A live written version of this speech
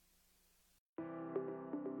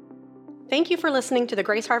Thank you for listening to the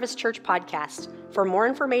Grace Harvest Church podcast. For more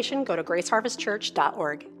information, go to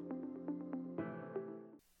graceharvestchurch.org.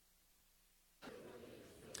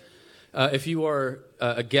 If you are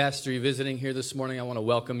a guest or you're visiting here this morning, I want to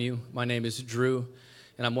welcome you. My name is Drew,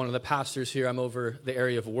 and I'm one of the pastors here. I'm over the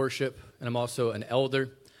area of worship, and I'm also an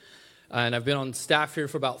elder. And I've been on staff here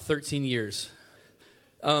for about 13 years.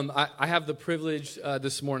 I have the privilege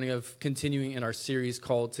this morning of continuing in our series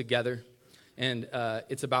called Together, and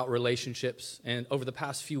it's about relationships. And over the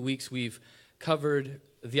past few weeks, we've covered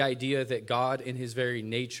the idea that God in his very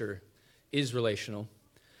nature is relational,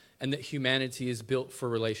 and that humanity is built for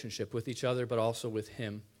relationship with each other, but also with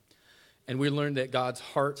him. And we learned that God's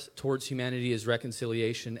heart towards humanity is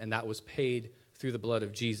reconciliation, and that was paid through the blood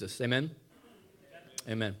of Jesus. Amen?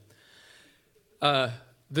 Amen.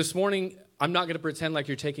 This morning, I'm not going to pretend like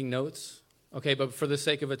you're taking notes, okay? But for the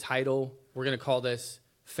sake of a title, we're going to call this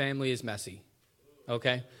Family is Messy,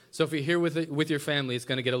 okay? So if you're here with your family, it's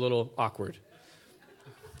going to get a little awkward.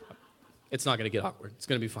 It's not going to get awkward. It's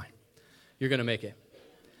going to be fine. You're going to make it.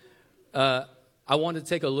 I want to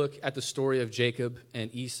take a look at the story of Jacob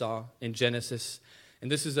and Esau in Genesis,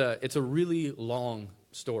 and it's a really long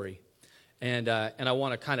story, and I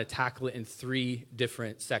want to kind of tackle it in three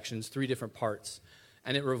different sections, three different parts,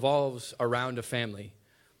 and it revolves around a family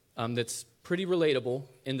that's pretty relatable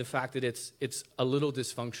in the fact that it's a little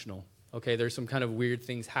dysfunctional. Okay, there's some kind of weird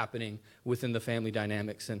things happening within the family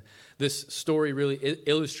dynamics, and this story really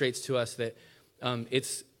illustrates to us that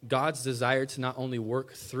it's God's desire to not only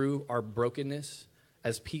work through our brokenness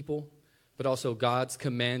as people, but also God's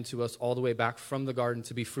command to us all the way back from the garden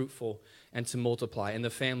to be fruitful and to multiply. And the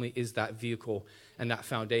family is that vehicle and that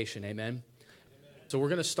foundation. Amen? So we're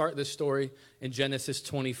going to start this story in Genesis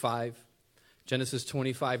 25. Genesis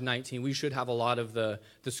 25:19. We should have a lot of the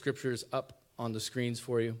scriptures up on the screens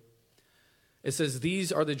for you. It says,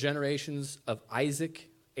 "These are the generations of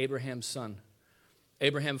Isaac, Abraham's son.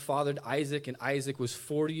 Abraham fathered Isaac, and Isaac was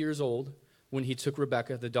 40 years old when he took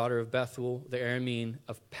Rebekah, the daughter of Bethuel the Aramean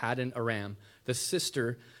of Paddan Aram, the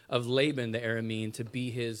sister of Laban the Aramean, to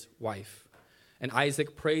be his wife. And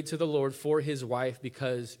Isaac prayed to the Lord for his wife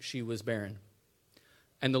because she was barren.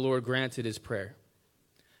 And the Lord granted his prayer.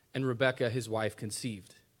 And Rebekah, his wife,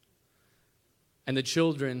 conceived. And the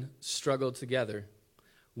children struggled together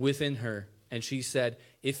within her, and she said,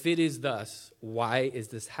 'If it is thus, why is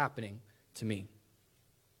this happening to me?'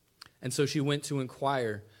 And so she went to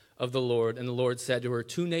inquire of the Lord, and the Lord said to her,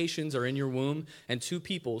 2 nations are in your womb, and 2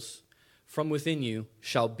 peoples from within you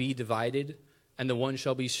shall be divided, and the one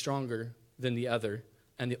shall be stronger than the other,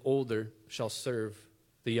 and the older shall serve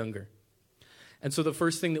the younger." And so the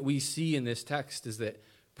first thing that we see in this text is that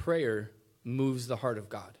prayer moves the heart of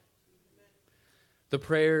God. The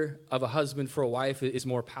prayer of a husband for a wife is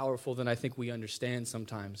more powerful than I think we understand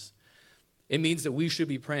sometimes. It means that we should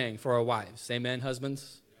be praying for our wives. Amen,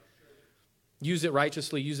 husbands? Use it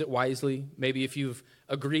righteously, use it wisely. Maybe if you've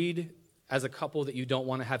agreed as a couple that you don't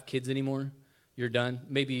want to have kids anymore, you're done.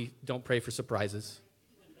 Maybe don't pray for surprises.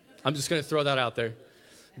 I'm just going to throw that out there.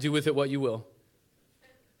 Do with it what you will.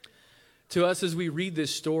 To us, as we read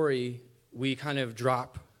this story, we kind of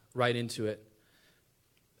drop right into it.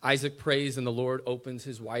 Isaac prays and the Lord opens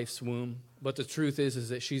his wife's womb. But the truth is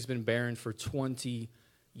that she's been barren for 20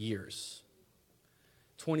 years.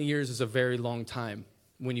 20 years is a very long time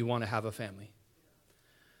when you want to have a family.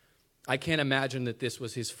 I can't imagine that this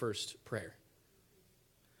was his first prayer.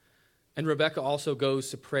 And Rebekah also goes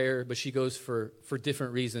to prayer, but she goes for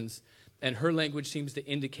different reasons. And her language seems to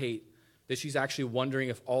indicate that she's actually wondering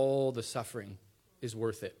if all the suffering is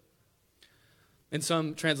worth it. In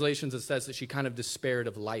some translations, it says that she kind of despaired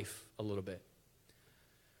of life a little bit.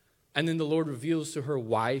 And then the Lord reveals to her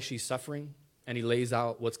why she's suffering, and he lays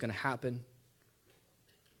out what's going to happen.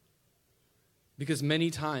 Because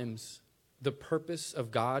many times, the purpose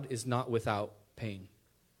of God is not without pain.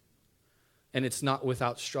 And it's not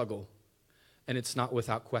without struggle. And it's not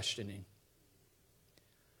without questioning.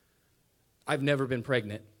 I've never been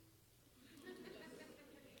pregnant.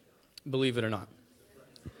 Believe it or not.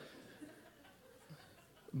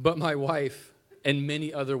 But my wife and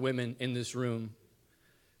many other women in this room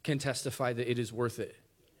can testify that it is worth it.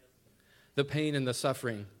 The pain and the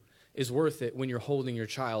suffering is worth it when you're holding your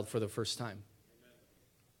child for the first time.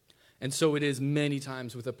 And so it is many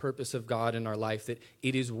times with the purpose of God in our life that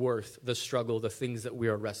it is worth the struggle, the things that we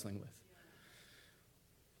are wrestling with.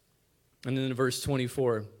 And then in verse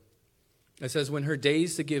 24, it says, "When her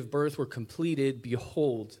days to give birth were completed,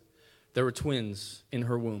 behold, there were twins in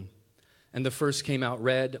her womb. And the first came out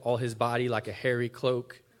red, all his body like a hairy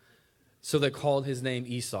cloak. So they called his name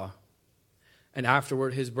Esau. And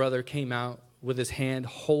afterward his brother came out with his hand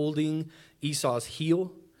holding Esau's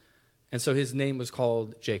heel. And so his name was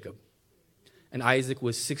called Jacob. And Isaac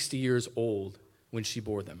was 60 years old when she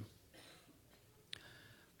bore them.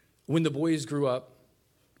 When the boys grew up,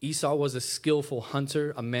 Esau was a skillful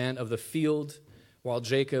hunter, a man of the field, while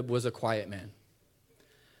Jacob was a quiet man.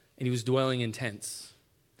 And he was dwelling in tents.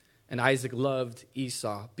 And Isaac loved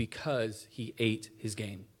Esau because he ate his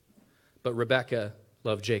game. But Rebekah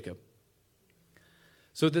loved Jacob.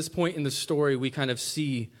 So at this point in the story, we kind of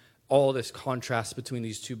see all this contrast between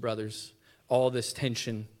these two brothers, all this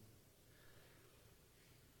tension.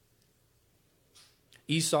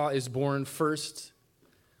 Esau is born first,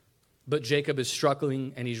 but Jacob is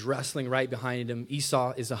struggling and he's wrestling right behind him.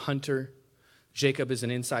 Esau is a hunter. Jacob is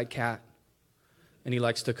an inside cat, and he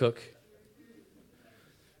likes to cook.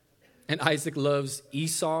 And Isaac loves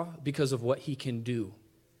Esau because of what he can do.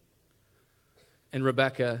 And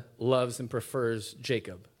Rebekah loves and prefers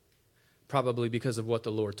Jacob, probably because of what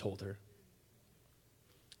the Lord told her.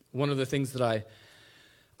 One of the things that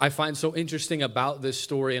I find so interesting about this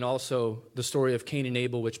story, and also the story of Cain and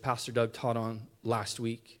Abel, which Pastor Doug taught on last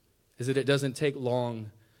week, is that it doesn't take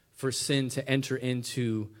long for sin to enter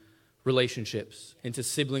into relationships, into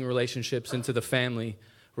sibling relationships, into the family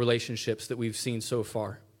relationships that we've seen so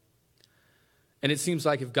far. And it seems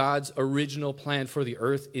like if God's original plan for the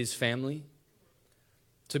earth is family,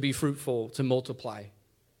 to be fruitful, to multiply,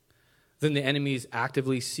 then the enemy is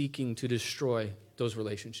actively seeking to destroy those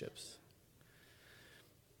relationships.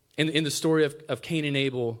 In the story of Cain and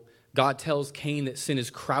Abel, God tells Cain that sin is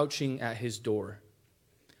crouching at his door.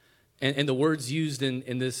 And the words used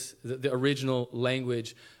in this, the original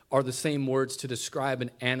language, are the same words to describe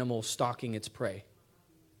an animal stalking its prey.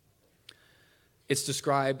 It's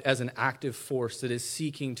described as an active force that is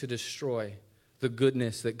seeking to destroy the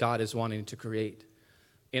goodness that God is wanting to create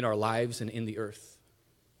in our lives and in the earth.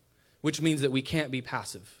 Which means that we can't be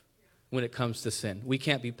passive when it comes to sin. We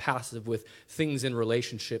can't be passive with things in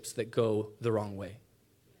relationships that go the wrong way.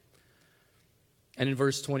 And in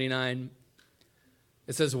verse 29,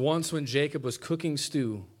 it says, once when Jacob was cooking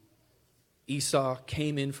stew, Esau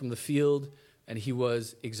came in from the field and he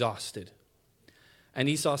was exhausted. And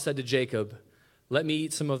Esau said to Jacob, let me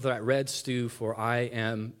eat some of that red stew, for I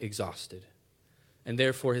am exhausted. And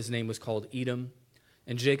therefore his name was called Edom.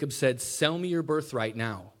 And Jacob said, sell me your birthright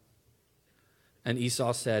now. And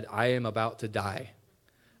Esau said, I am about to die.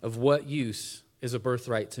 Of what use is a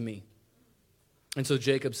birthright to me? And so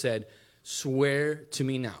Jacob said, swear to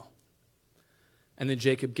me now. And then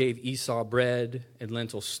Jacob gave Esau bread and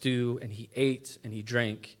lentil stew, and he ate and he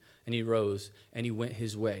drank, and he rose and he went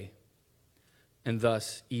his way. And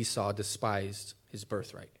thus Esau despised his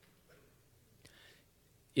birthright.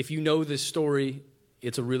 If you know this story,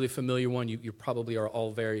 it's a really familiar one. You probably are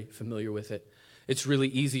all very familiar with it. It's really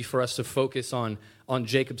easy for us to focus on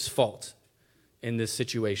Jacob's fault in this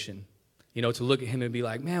situation. You know, to look at him and be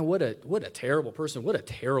like, man, what a terrible person, what a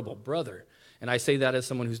terrible brother. And I say that as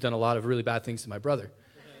someone who's done a lot of really bad things to my brother.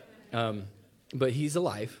 But he's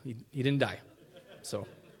alive. He didn't die. So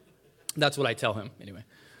that's what I tell him anyway.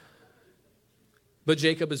 But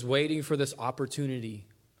Jacob is waiting for this opportunity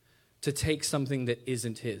to take something that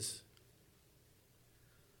isn't his.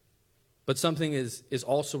 But something is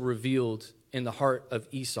also revealed in the heart of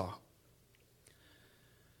Esau.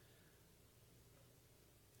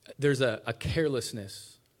 There's a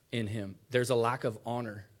carelessness in him. There's a lack of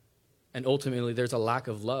honor. And ultimately, there's a lack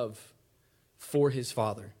of love for his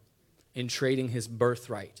father in trading his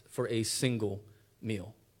birthright for a single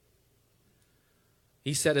meal.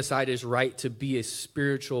 He set aside his right to be a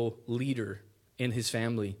spiritual leader in his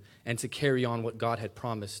family and to carry on what God had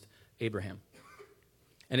promised Abraham.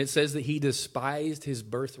 And it says that he despised his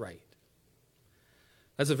birthright.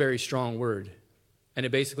 That's a very strong word. And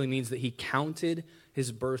it basically means that he counted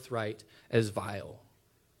his birthright as vile.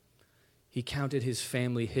 He counted his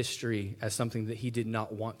family history as something that he did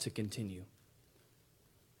not want to continue.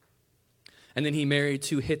 And then he married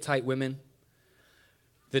 2 Hittite women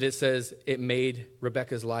that it says it made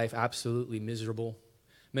Rebekah's life absolutely miserable.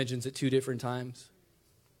 Mentions it 2 different times.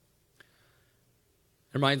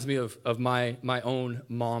 It reminds me of my own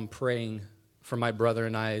mom praying for my brother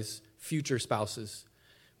and I's future spouses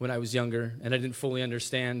when I was younger, and I didn't fully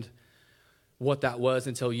understand what that was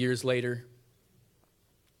until years later.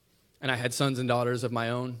 And I had sons and daughters of my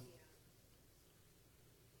own.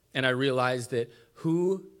 And I realized that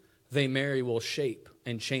who they marry will shape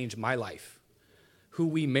and change my life. Who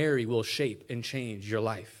we marry will shape and change your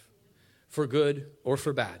life, for good or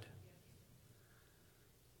for bad.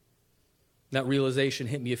 That realization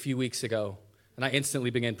hit me a few weeks ago, and I instantly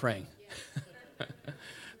began praying.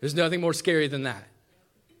 There's nothing more scary than that.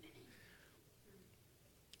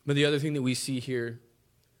 But the other thing that we see here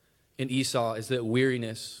in Esau is that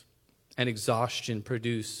weariness and exhaustion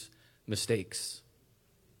produce mistakes.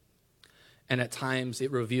 And at times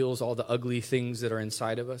it reveals all the ugly things that are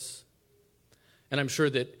inside of us. And I'm sure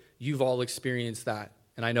that you've all experienced that.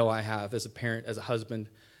 And I know I have, as a parent, as a husband,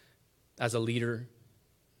 as a leader.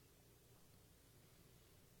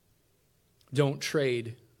 Don't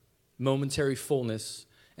trade momentary fullness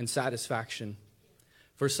and satisfaction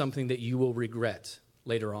for something that you will regret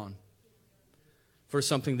later on, for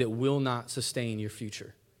something that will not sustain your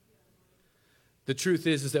future. The truth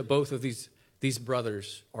is that both of these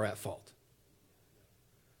brothers are at fault.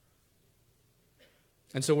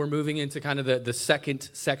 And so we're moving into kind of the second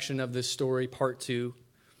section of this story, part 2.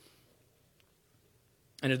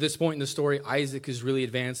 And at this point in the story, Isaac is really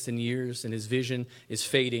advanced in years, and his vision is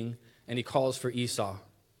fading, and he calls for Esau.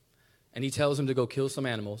 And he tells him to go kill some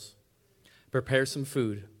animals, prepare some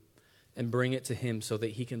food, and bring it to him so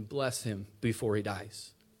that he can bless him before he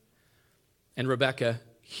dies. And Rebekah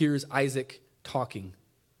hears Isaac talking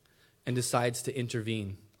and decides to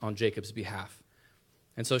intervene on Jacob's behalf.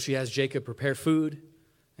 And so she has Jacob prepare food,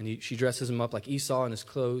 and she dresses him up like Esau in his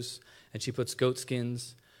clothes, and she puts goat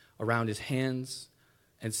skins around his hands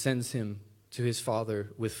and sends him to his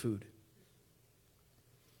father with food.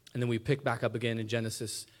 And then we pick back up again in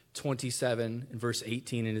Genesis 27 and verse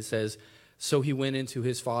 18, and it says, "So he went into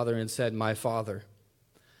his father and said, 'My father.'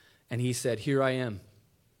 And he said, 'Here I am.'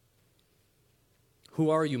 'Who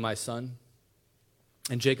are you, my son?'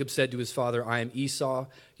 And Jacob said to his father, 'I am Esau,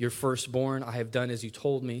 your firstborn. I have done as you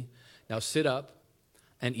told me. Now sit up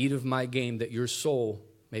and eat of my game, that your soul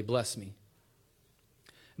may bless me.'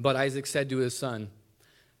 But Isaac said to his son,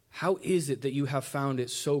 'How is it that you have found it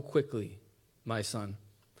so quickly, my son?'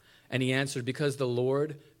 And he answered, 'Because the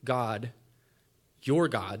Lord God, your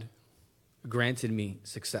God, granted me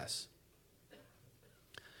success.'"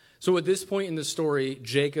 So at this point in the story,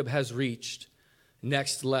 Jacob has reached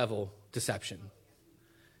next level deception.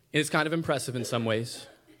 It's kind of impressive in some ways,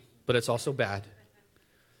 but it's also bad.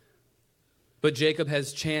 But Jacob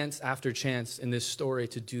has chance after chance in this story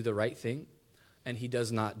to do the right thing, and he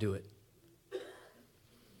does not do it.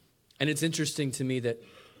 And it's interesting to me that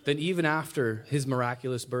even after his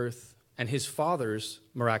miraculous birth and his father's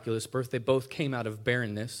miraculous birth, they both came out of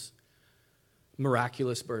barrenness,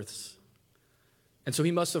 miraculous births. And so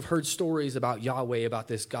he must have heard stories about Yahweh, about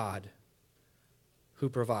this God who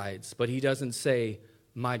provides. But he doesn't say,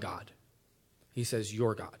 "My God." He says,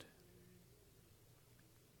 "Your God."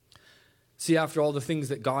 See, after all the things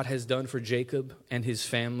that God has done for Jacob and his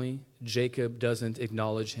family, Jacob doesn't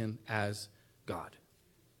acknowledge him as God.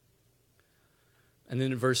 And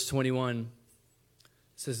then in verse 21,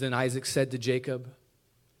 it says, "Then Isaac said to Jacob,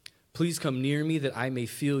 'Please come near me that I may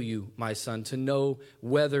feel you, my son, to know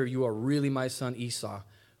whether you are really my son Esau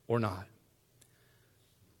or not.'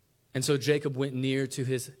 And so Jacob went near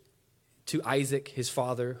to Isaac, his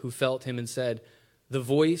father, who felt him and said, 'The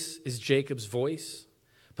voice is Jacob's voice,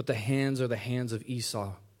 but the hands are the hands of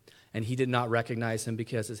Esau.' And he did not recognize him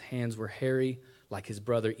because his hands were hairy like his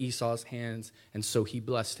brother Esau's hands, and so he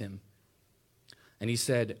blessed him. And he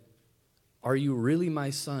said, 'Are you really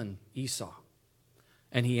my son Esau?'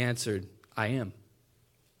 And he answered, 'I am.'"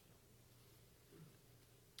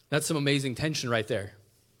 That's some amazing tension right there.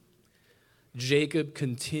 Jacob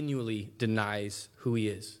continually denies who he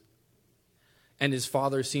is. And his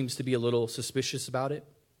father seems to be a little suspicious about it.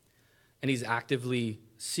 And he's actively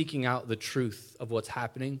seeking out the truth of what's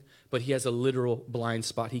happening, but he has a literal blind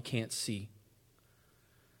spot he can't see.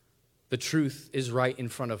 The truth is right in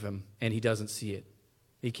front of him, and he doesn't see it.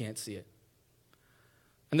 He can't see it.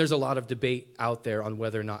 And there's a lot of debate out there on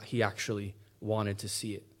whether or not he actually wanted to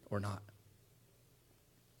see it or not.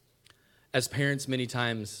 As parents, many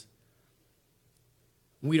times,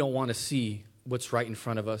 we don't want to see what's right in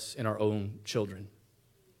front of us in our own children.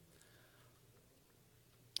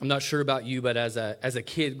 I'm not sure about you, but as a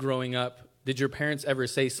kid growing up, did your parents ever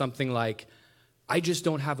say something like, "I just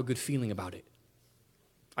don't have a good feeling about it"?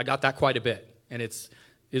 I got that quite a bit, and it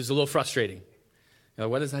was a little frustrating.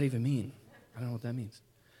 What does that even mean? I don't know what that means.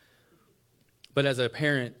 But as a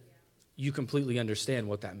parent, you completely understand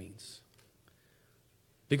what that means.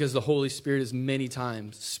 Because the Holy Spirit is many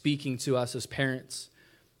times speaking to us as parents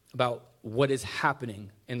about what is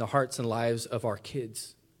happening in the hearts and lives of our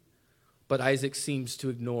kids. But Isaac seems to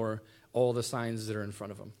ignore all the signs that are in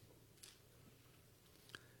front of him.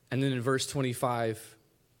 And then in verse 25,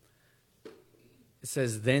 it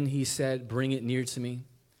says, "Then he said, 'Bring it near to me,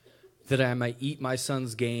 that I might eat my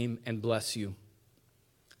son's game and bless you.'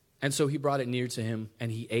 And so he brought it near to him,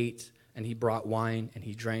 and he ate, and he brought wine, and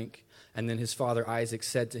he drank. And then his father Isaac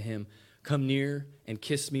said to him, Come near and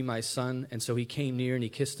kiss me, my son. And so he came near and he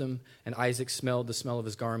kissed him, and Isaac smelled the smell of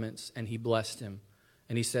his garments, and he blessed him.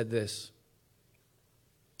 And he said this,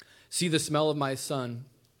 see, the smell of my son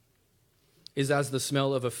is as the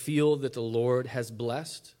smell of a field that the Lord has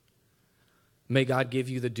blessed. May God give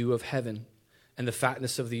you the dew of heaven and the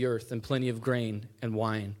fatness of the earth and plenty of grain and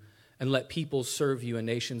wine. And let peoples serve you and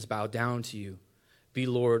nations bow down to you. Be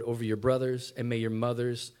Lord over your brothers, and may your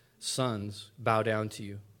mother's sons bow down to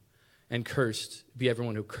you. And cursed be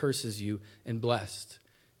everyone who curses you, and blessed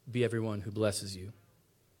be everyone who blesses you.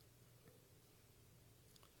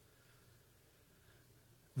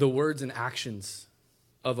 The words and actions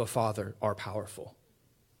of a father are powerful,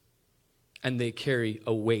 and they carry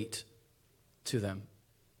a weight to them.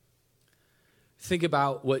 Think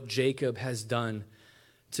about what Jacob has done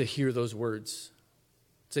to hear those words,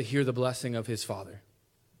 to hear the blessing of his father,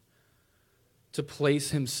 to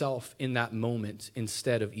place himself in that moment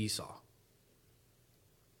instead of Esau.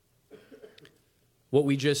 What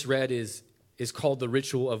we just read is called the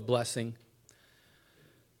ritual of blessing.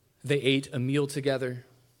 They ate a meal together,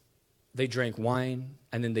 they drank wine,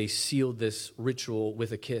 and then they sealed this ritual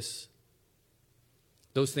with a kiss.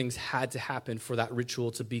 Those things had to happen for that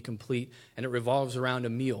ritual to be complete, and it revolves around a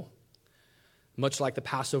meal, much like the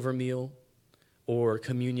Passover meal or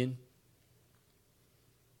communion.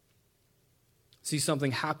 See,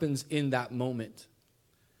 something happens in that moment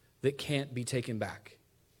that can't be taken back.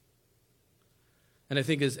 And I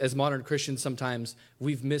think as modern Christians, sometimes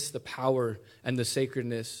we've missed the power and the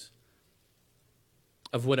sacredness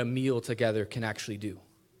of what a meal together can actually do.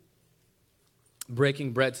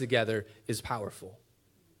 Breaking bread together is powerful.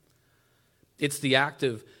 It's the act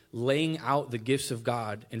of laying out the gifts of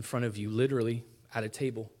God in front of you, literally at a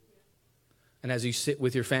table. And as you sit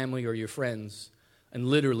with your family or your friends and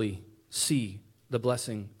literally see the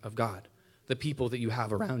blessing of God, the people that you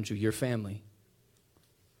have around you, your family.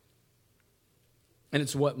 And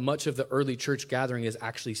it's what much of the early church gathering is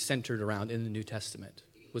actually centered around in the New Testament,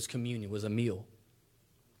 was communion, was a meal.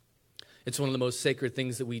 It's one of the most sacred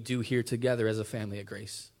things that we do here together as a family at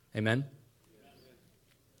Grace. Amen?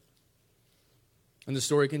 And the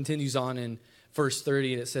story continues on in verse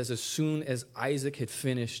 30, and it says, as soon as Isaac had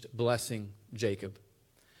finished blessing Jacob,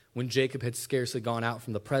 when Jacob had scarcely gone out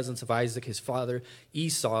from the presence of Isaac his father,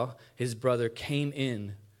 Esau, his brother, came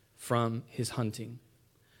in from his hunting.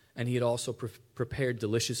 And he had also prepared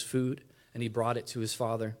delicious food, and he brought it to his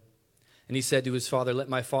father. And he said to his father, let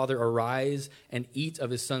my father arise and eat of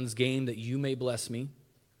his son's game, that you may bless me.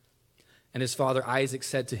 And his father Isaac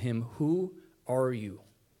said to him, who are you?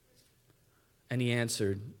 And he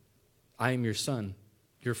answered, I am your son,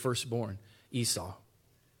 your firstborn, Esau.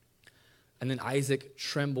 And then Isaac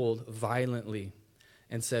trembled violently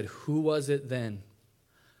and said, who was it then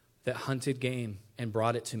that hunted game and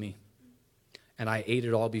brought it to me? And I ate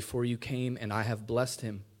it all before you came, and I have blessed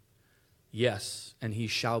him. Yes, and he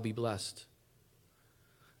shall be blessed.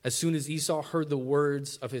 As soon as Esau heard the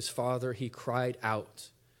words of his father, he cried out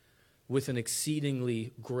with an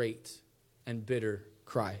exceedingly great and bitter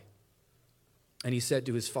cry. And he said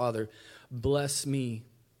to his father, bless me,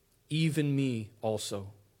 even me also,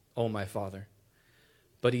 O my father.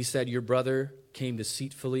 But he said, your brother came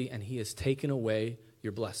deceitfully, and he has taken away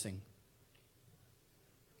your blessing.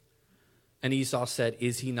 And Esau said,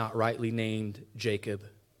 is he not rightly named Jacob?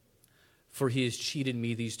 For he has cheated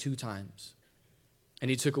me these 2 times. And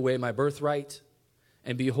he took away my birthright,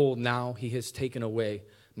 and behold, now he has taken away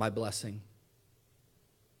my blessing.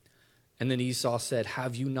 And then Esau said,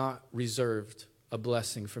 have you not reserved a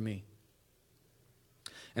blessing for me?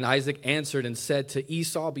 And Isaac answered and said to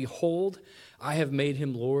Esau, behold, I have made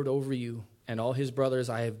him lord over you, and all his brothers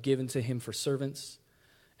I have given to him for servants,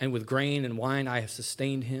 and with grain and wine I have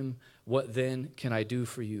sustained him. What then can I do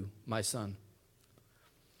for you, my son?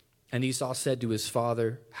 And Esau said to his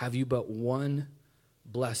father, have you but one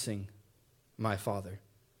blessing, my father?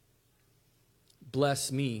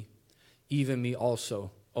 Bless me, even me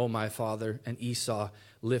also, O my father. And Esau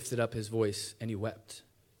lifted up his voice, and he wept.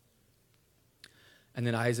 And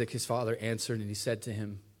then Isaac his father answered, and he said to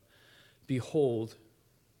him, behold,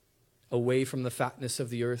 away from the fatness of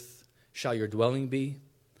the earth shall your dwelling be,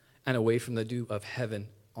 and away from the dew of heaven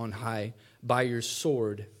on high. By your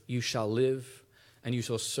sword you shall live, and you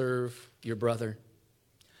shall serve your brother.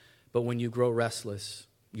 But when you grow restless,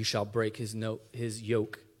 you shall break his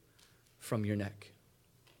yoke from your neck.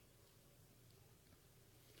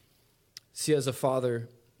 See, as a father,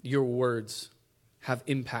 your words have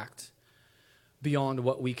impact beyond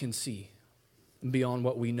what we can see, beyond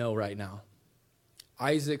what we know right now.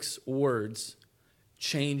 Isaac's words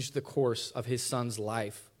changed the course of his son's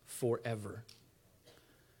life forever.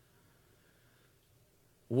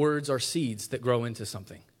 Words are seeds that grow into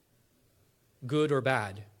something. Good or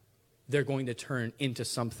bad, they're going to turn into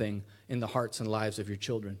something in the hearts and lives of your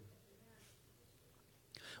children.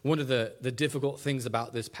 One of the difficult things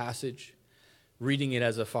about this passage, reading it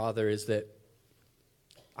as a father, is that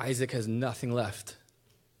Isaac has nothing left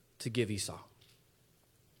to give Esau,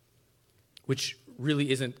 which really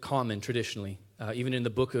isn't common traditionally. Even in the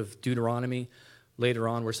book of Deuteronomy, later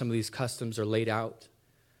on, where some of these customs are laid out,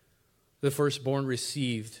 the firstborn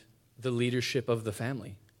received the leadership of the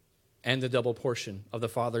family and the double portion of the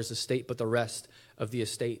father's estate, but the rest of the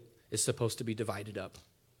estate is supposed to be divided up.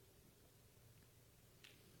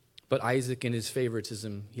 But Isaac, in his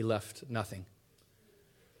favoritism, he left nothing.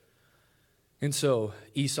 And so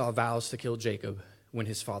Esau vows to kill Jacob when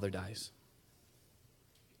his father dies.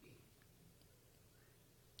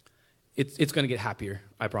 It's going to get happier,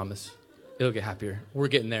 I promise. It'll get happier. We're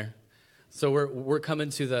getting there. So we're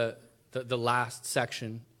coming to the last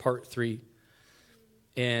section, part 3.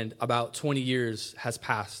 And about 20 years has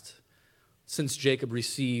passed since Jacob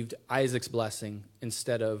received Isaac's blessing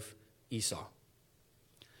instead of Esau.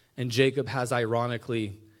 And Jacob has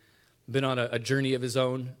ironically been on a journey of his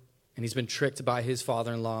own, and he's been tricked by his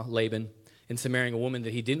father-in-law, Laban, into marrying a woman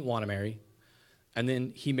that he didn't want to marry. And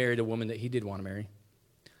then he married a woman that he did want to marry.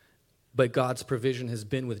 But God's provision has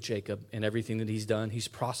been with Jacob in everything that he's done. He's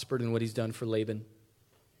prospered in what he's done for Laban.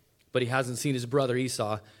 But he hasn't seen his brother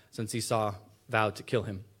Esau since Esau vowed to kill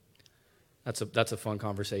him. That's a fun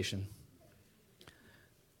conversation.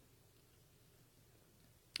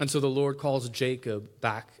 And so the Lord calls Jacob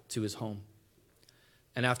back to his home.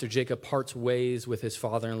 And after Jacob parts ways with his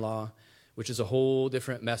father-in-law, which is a whole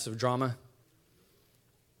different mess of drama,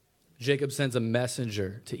 Jacob sends a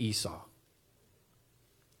messenger to Esau.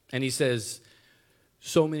 And he says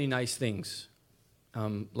so many nice things,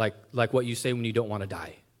 like what you say when you don't want to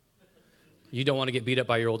die. You don't want to get beat up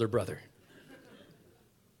by your older brother.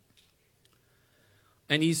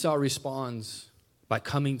 And Esau responds by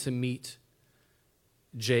coming to meet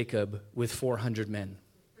Jacob with 400 men,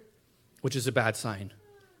 which is a bad sign.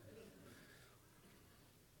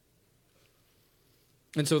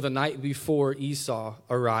 And so the night before Esau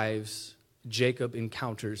arrives, Jacob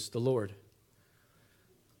encounters the Lord.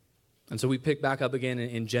 And so we pick back up again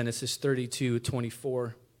in Genesis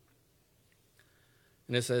 32:24.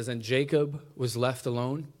 And it says, "And Jacob was left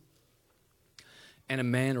alone, and a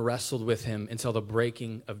man wrestled with him until the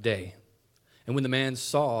breaking of day. And when the man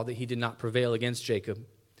saw that he did not prevail against Jacob,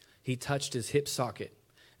 he touched his hip socket,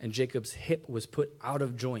 and Jacob's hip was put out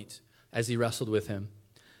of joint as he wrestled with him.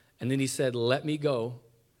 And then he said, 'Let me go,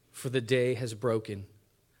 for the day has broken.'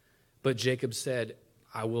 But Jacob said,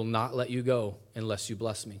 'I will not let you go unless you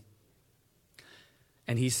bless me.'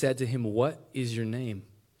 And he said to him, 'What is your name?'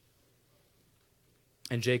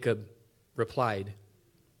 And Jacob replied,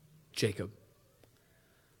 'Jacob.'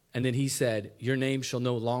 And then he said, 'Your name shall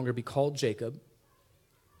no longer be called Jacob,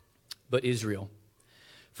 but Israel.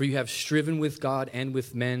 For you have striven with God and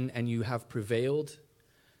with men, and you have prevailed.'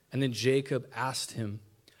 And then Jacob asked him,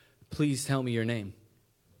 'Please tell me your name.'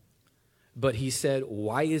 But he said,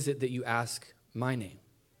 'Why is it that you ask my name?'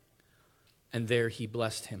 And there he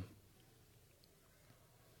blessed him."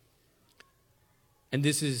 And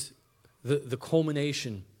this is the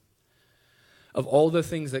culmination of all the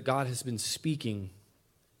things that God has been speaking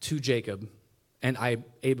to Jacob and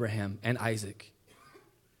Abraham and Isaac.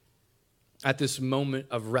 At this moment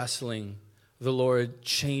of wrestling, the Lord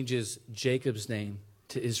changes Jacob's name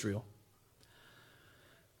to Israel.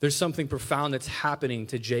 There's something profound that's happening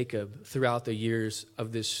to Jacob throughout the years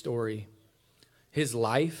of this story. His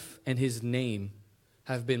life and his name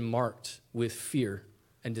have been marked with fear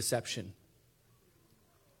and deception.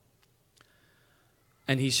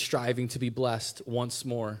 And he's striving to be blessed once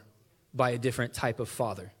more by a different type of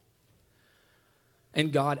father.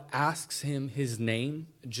 And God asks him his name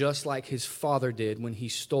just like his father did when he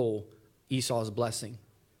stole Esau's blessing.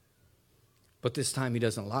 But this time he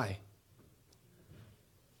doesn't lie.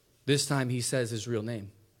 This time he says his real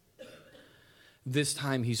name. This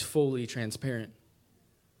time he's fully transparent.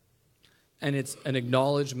 And it's an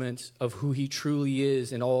acknowledgement of who he truly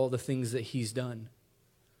is and all the things that he's done.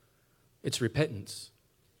 It's repentance.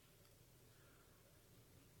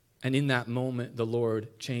 And in that moment, the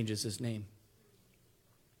Lord changes his name.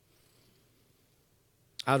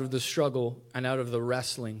 Out of the struggle and out of the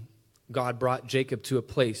wrestling, God brought Jacob to a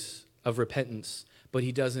place of repentance, but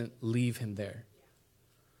he doesn't leave him there.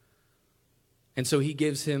 And so he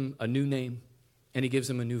gives him a new name, and he gives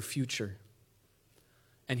him a new future,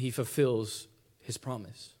 and he fulfills his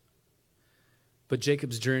promise. But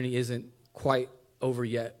Jacob's journey isn't quite over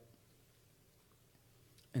yet.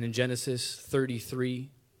 And in Genesis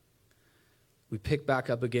 33, We pick back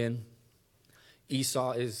up again.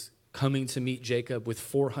 Esau is coming to meet Jacob with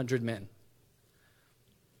 400 men.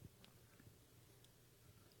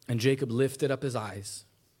 And Jacob lifted up his eyes,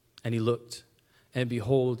 and he looked, and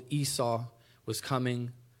behold, Esau was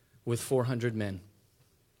coming with 400 men.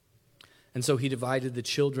 And so he divided the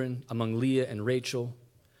children among Leah and Rachel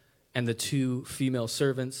and the 2 female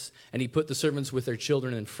servants, and he put the servants with their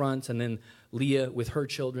children in front, and then Leah with her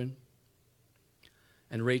children,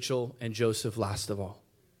 and Rachel and Joseph last of all.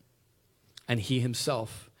 And he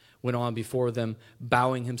himself went on before them,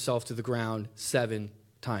 bowing himself to the ground 7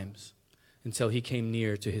 times until he came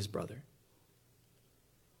near to his brother.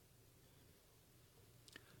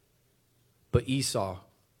 But Esau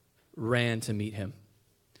ran to meet him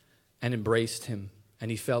and embraced him, and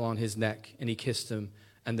he fell on his neck, and he kissed him,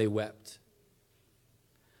 and they wept.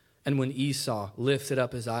 And when Esau lifted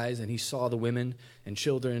up his eyes, and he saw the women and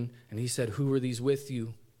children, and he said, "Who are these with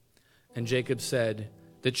you?" And Jacob said,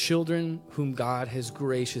 "The children whom God has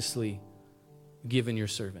graciously given your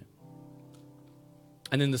servant."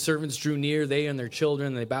 And then the servants drew near, they and their children,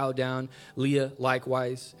 and they bowed down. Leah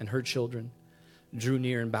likewise and her children drew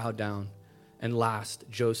near and bowed down. And last,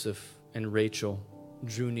 Joseph and Rachel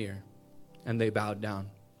drew near, and they bowed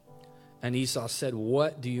down. And Esau said,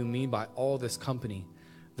 "What do you mean by all this company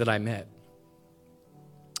that I met?"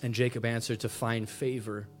 And Jacob answered, "To find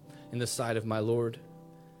favor in the sight of my Lord."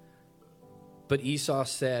 But Esau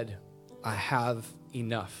said, "I have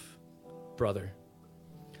enough, brother.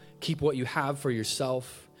 Keep what you have for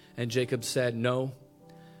yourself." And Jacob said, "No,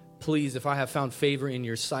 please, if I have found favor in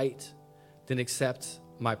your sight, then accept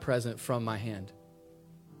my present from my hand.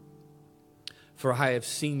 For I have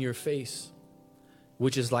seen your face,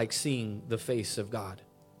 which is like seeing the face of God,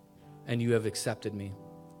 and you have accepted me.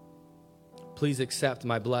 Please accept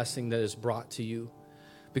my blessing that is brought to you,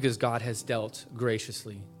 because God has dealt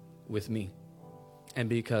graciously with me, and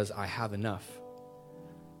because I have enough."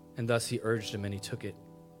 And thus he urged him, and he took it.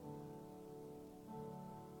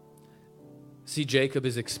 See, Jacob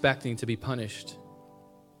is expecting to be punished,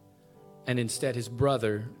 and instead his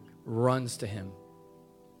brother runs to him.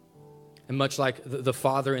 And much like the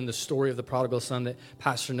father in the story of the prodigal son that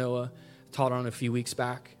Pastor Noah taught on a few weeks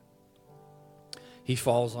back, he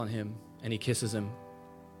falls on him and he kisses him.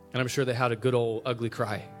 And I'm sure they had a good old ugly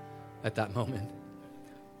cry at that moment.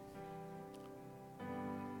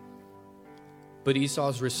 But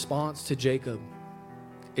Esau's response to Jacob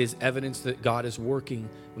is evidence that God is working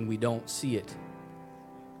when we don't see it.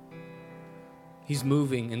 He's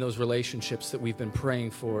moving in those relationships that we've been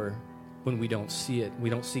praying for when we don't see it. We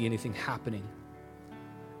don't see anything happening.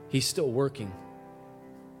 He's still working.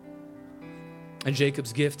 And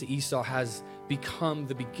Jacob's gift to Esau has become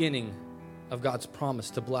the beginning of God's promise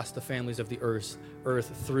to bless the families of the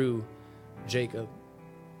earth through Jacob.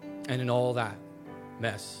 And in all that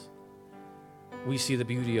mess, we see the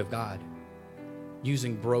beauty of God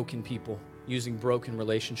using broken people, using broken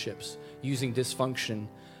relationships, using dysfunction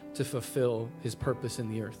to fulfill his purpose in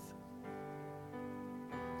the earth.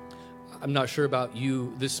 I'm not sure about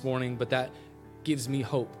you this morning, but that gives me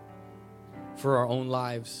hope for our own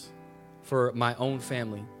lives, for my own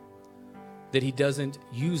family, that he doesn't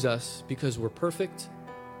use us because we're perfect.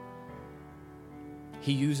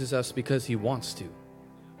 He uses us because he wants to,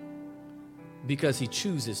 because he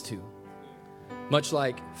chooses to. Much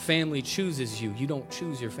like family chooses you, you don't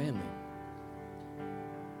choose your family.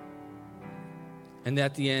 And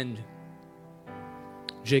at the end,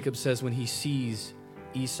 Jacob says when he sees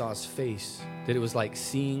Esau's face, that it was like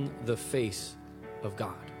seeing the face of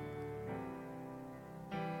God.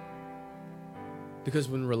 Because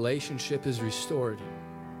when relationship is restored,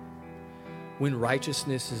 when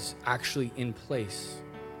righteousness is actually in place,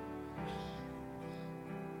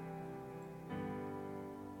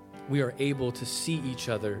 we are able to see each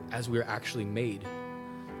other as we are actually made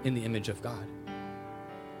in the image of God.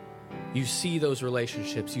 You see those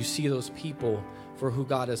relationships, you see those people for who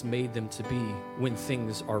God has made them to be when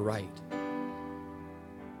things are right.